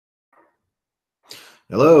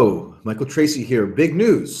Hello, Michael Tracy here. Big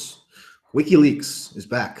news. WikiLeaks is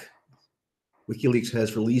back. WikiLeaks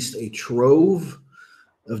has released a trove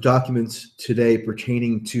of documents today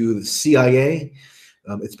pertaining to the CIA.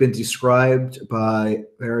 It's been described by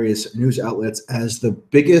various news outlets as the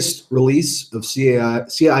biggest release of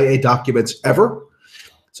CIA documents ever.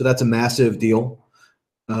 So that's a massive deal.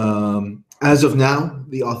 As of now,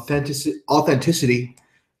 the authenticity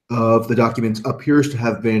of the documents appears to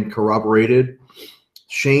have been corroborated.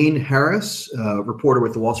 Shane Harris, reporter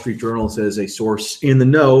with the Wall Street Journal, says a source in the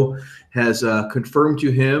know has confirmed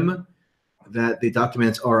to him that the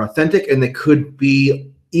documents are authentic and they could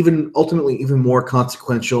be ultimately even more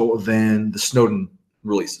consequential than the Snowden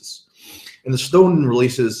releases. And the Snowden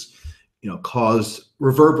releases, caused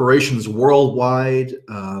reverberations worldwide,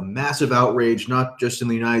 massive outrage, not just in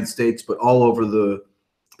the United States, but all over the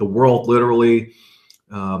world, literally.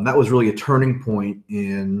 That was really a turning point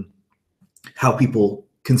in how people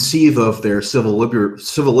conceive of their civil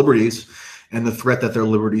liberties and the threat that their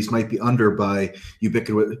liberties might be under by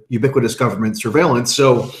ubiquitous government surveillance.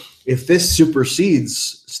 So if this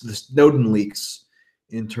supersedes the Snowden leaks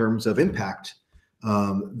in terms of impact,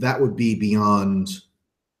 that would be beyond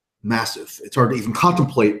massive. It's hard to even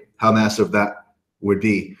contemplate how massive that would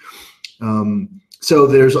be. So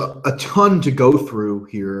there's a ton to go through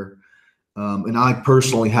here. And I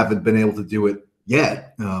personally haven't been able to do it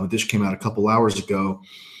yet. This came out a couple hours ago.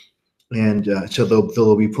 And so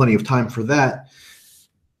there'll be plenty of time for that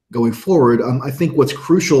going forward. I think what's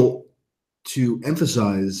crucial to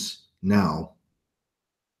emphasize now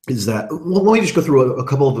is that, well, let me just go through a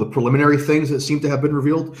couple of the preliminary things that seem to have been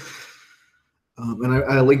revealed. And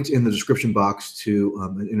I linked in the description box to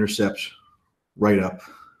an Intercept write-up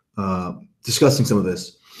discussing some of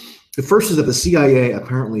this. The first is that the CIA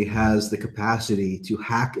apparently has the capacity to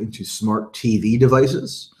hack into smart TV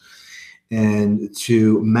devices and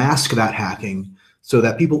to mask that hacking so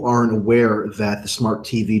that people aren't aware that the smart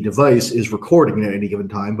TV device is recording at any given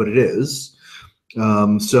time, but it is.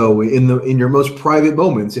 So in your most private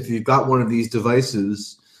moments, if you've got one of these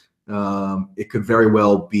devices, it could very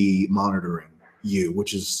well be monitoring you,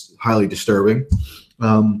 which is highly disturbing.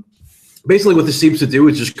 Basically, what this seems to do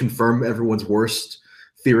is just confirm everyone's worst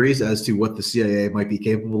theories as to what the CIA might be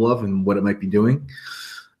capable of and what it might be doing.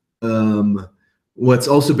 What's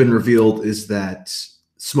also been revealed is that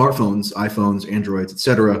smartphones, iPhones, Androids,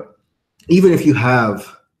 etc., even if you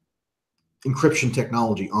have encryption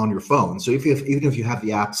technology on your phone, so even if you have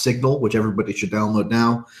the app Signal, which everybody should download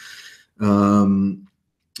now,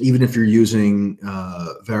 even if you're using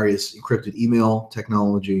various encrypted email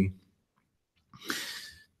technology,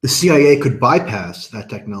 the CIA could bypass that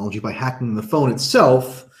technology by hacking the phone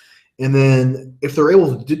itself. And then if they're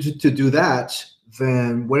able to do that,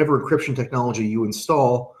 then whatever encryption technology you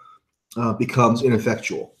install becomes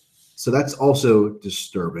ineffectual. So that's also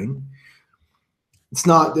disturbing. It's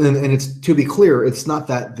not, and it's, to be clear, it's not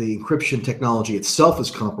that the encryption technology itself is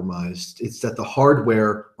compromised. It's that the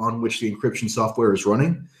hardware on which the encryption software is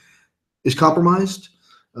running is compromised.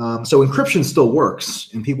 So encryption still works,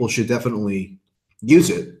 and people should definitely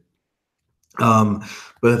use it. But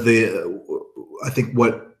I think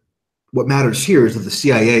what matters here is that the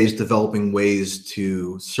CIA is developing ways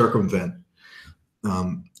to circumvent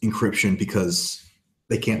encryption because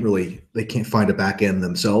they can't find a back end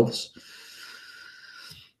themselves.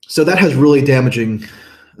 So that has really damaging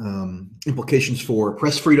implications for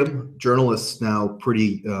press freedom. Journalists now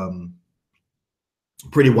pretty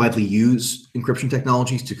widely use encryption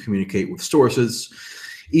technologies to communicate with sources.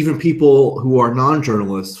 Even people who are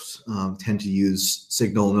non-journalists tend to use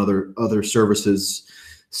Signal and other services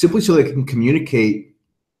simply so they can communicate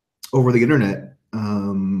over the internet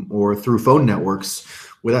or through phone networks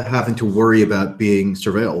without having to worry about being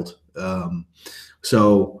surveilled.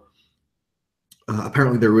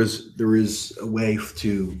 Apparently there is a way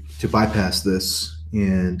to bypass this,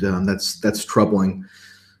 and that's troubling.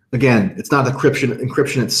 Again, it's not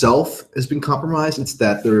encryption itself has been compromised. It's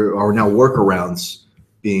that there are now workarounds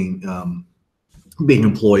being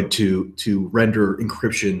employed to render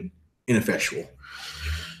encryption ineffectual.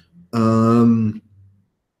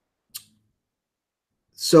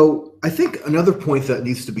 So I think another point that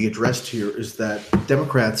needs to be addressed here is that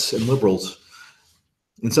Democrats and liberals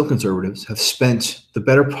and some conservatives have spent the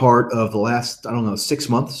better part of the last, 6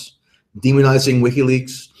 months demonizing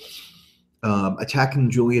WikiLeaks, attacking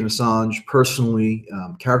Julian Assange personally,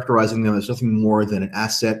 characterizing them as nothing more than an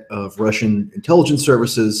asset of Russian intelligence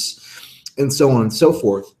services, and so on and so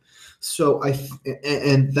forth. So I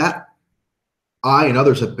and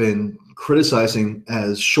others have been criticizing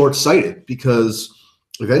as short-sighted, because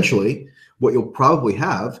eventually what you'll probably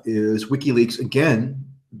have is WikiLeaks again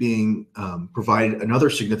being provided another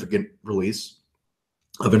significant release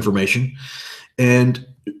of information, and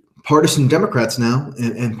partisan Democrats now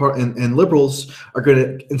and liberals are going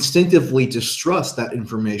to instinctively distrust that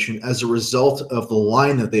information as a result of the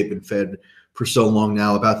line that they've been fed for so long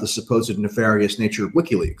now about the supposed nefarious nature of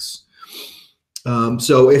WikiLeaks.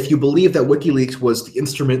 So if you believe that WikiLeaks was the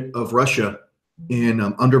instrument of Russia in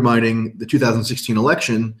undermining the 2016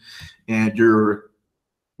 election, and you're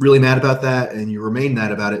really mad about that, and you remain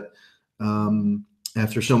mad about it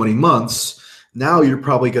after so many months, now you're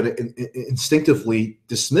probably going to instinctively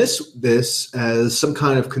dismiss this as some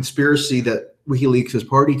kind of conspiracy that WikiLeaks is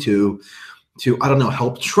party to, I don't know,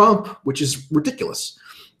 help Trump, which is ridiculous.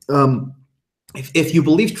 If you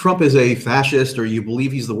believe Trump is a fascist, or you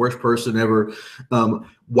believe he's the worst person ever,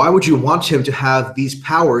 why would you want him to have these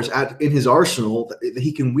powers in his arsenal that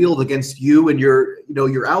he can wield against you and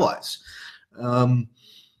your allies?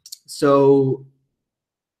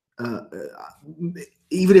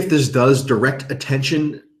 Even if this does direct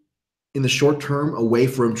attention in the short term away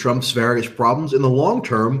from Trump's various problems, in the long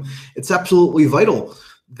term, it's absolutely vital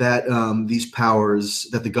that these powers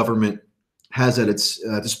that the government has at its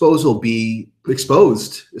disposal be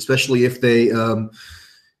exposed, especially if they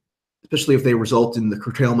result in the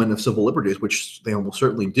curtailment of civil liberties, which they almost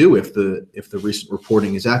certainly do if the recent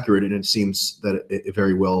reporting is accurate, and it seems that it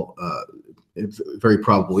very well, it very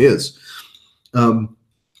probably is.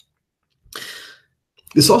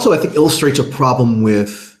 This also, I think, illustrates a problem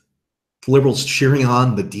with liberals cheering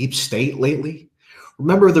on the deep state lately.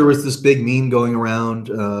 Remember, there was this big meme going around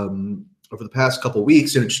over the past couple of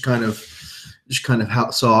weeks, and it just kind of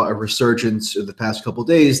saw a resurgence in the past couple of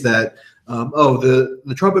days that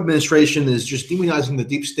the Trump administration is just demonizing the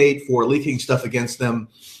deep state for leaking stuff against them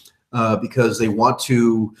because they want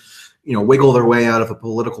to, wiggle their way out of a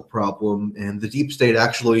political problem, and the deep state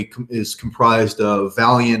actually is comprised of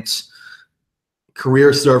valiant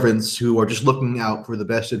career servants who are just looking out for the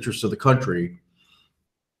best interests of the country.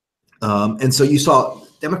 And so you saw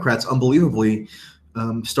Democrats unbelievably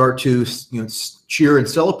start to cheer and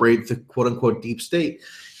celebrate the quote unquote deep state.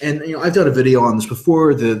 And I've done a video on this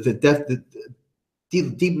before. The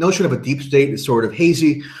deep notion of a deep state is sort of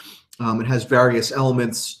hazy. It has various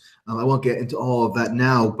elements. I won't get into all of that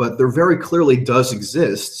now, but there very clearly does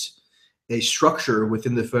exist a structure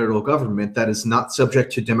within the federal government that is not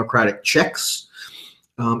subject to democratic checks.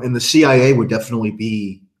 And the CIA would definitely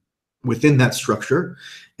be within that structure.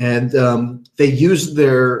 And they use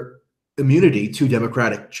their immunity to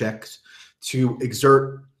democratic checks to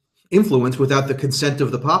exert influence without the consent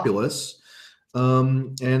of the populace.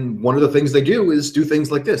 And one of the things they do is do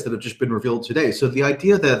things like this that have just been revealed today. So the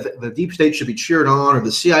idea that the deep state should be cheered on, or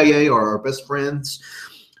the CIA are our best friends,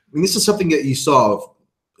 I mean, this is something that you saw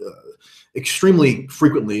extremely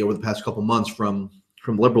frequently over the past couple months from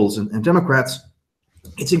liberals and Democrats.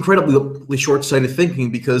 It's incredibly short-sighted thinking,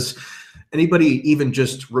 because anybody even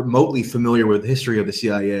just remotely familiar with the history of the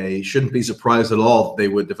CIA shouldn't be surprised at all that they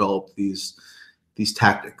would develop these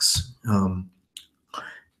tactics.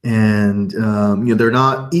 They're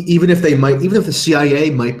not, even if the CIA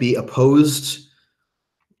might be opposed,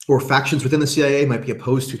 or factions within the CIA might be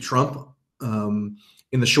opposed to Trump in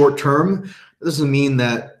the short term, it doesn't mean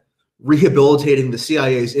that rehabilitating the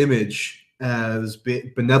CIA's image as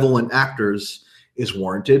benevolent actors is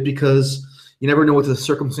warranted, because you never know what the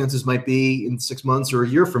circumstances might be in 6 months or a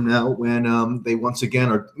year from now when they once again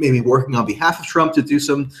are maybe working on behalf of Trump to do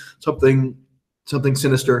something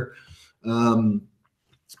sinister. And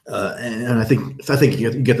I think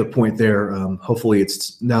you get the point there. Hopefully,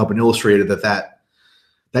 it's now been illustrated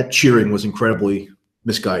that cheering was incredibly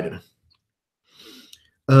misguided.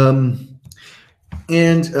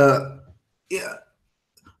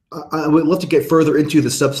 I would love to get further into the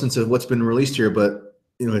substance of what's been released here, but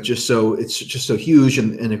it's just so huge,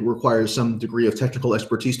 and it requires some degree of technical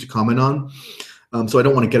expertise to comment on. So I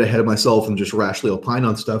don't want to get ahead of myself and just rashly opine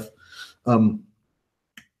on stuff.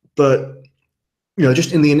 But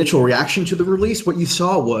just in the initial reaction to the release, what you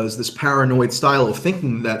saw was this paranoid style of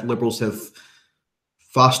thinking that liberals have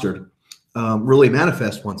fostered really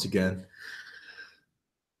manifest once again.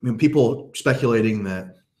 People speculating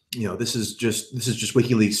that this is just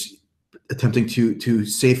WikiLeaks attempting to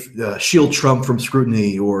shield Trump from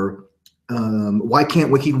scrutiny, or why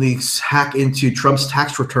can't WikiLeaks hack into Trump's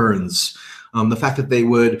tax returns? The fact that they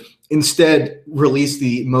would instead release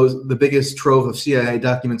the biggest trove of CIA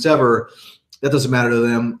documents ever, that doesn't matter to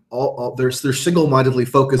them. They're single-mindedly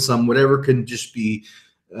focused on whatever can just be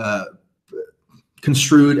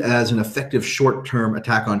construed as an effective short-term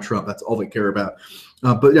attack on Trump. That's all they care about.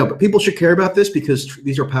 But yeah, but people should care about this because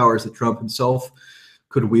these are powers that Trump himself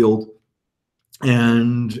could wield,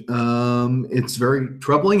 and it's very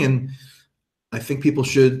troubling. And I think people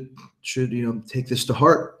should take this to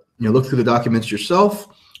heart. Look through the documents yourself.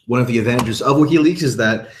 One of the advantages of WikiLeaks is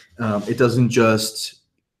that it doesn't just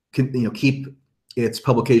keep its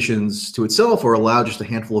publications to itself or allow just a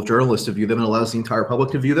handful of journalists to view them. It allows the entire public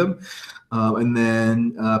to view them, and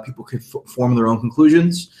then people could form their own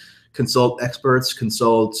conclusions, consult experts,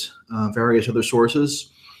 consult various other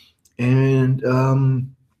sources, and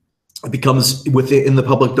it becomes in the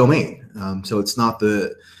public domain. So it's not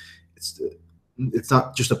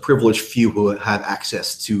just a privileged few who have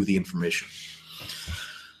access to the information.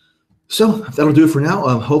 So that'll do it for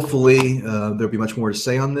now. Hopefully there'll be much more to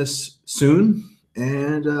say on this soon,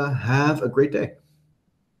 and have a great day.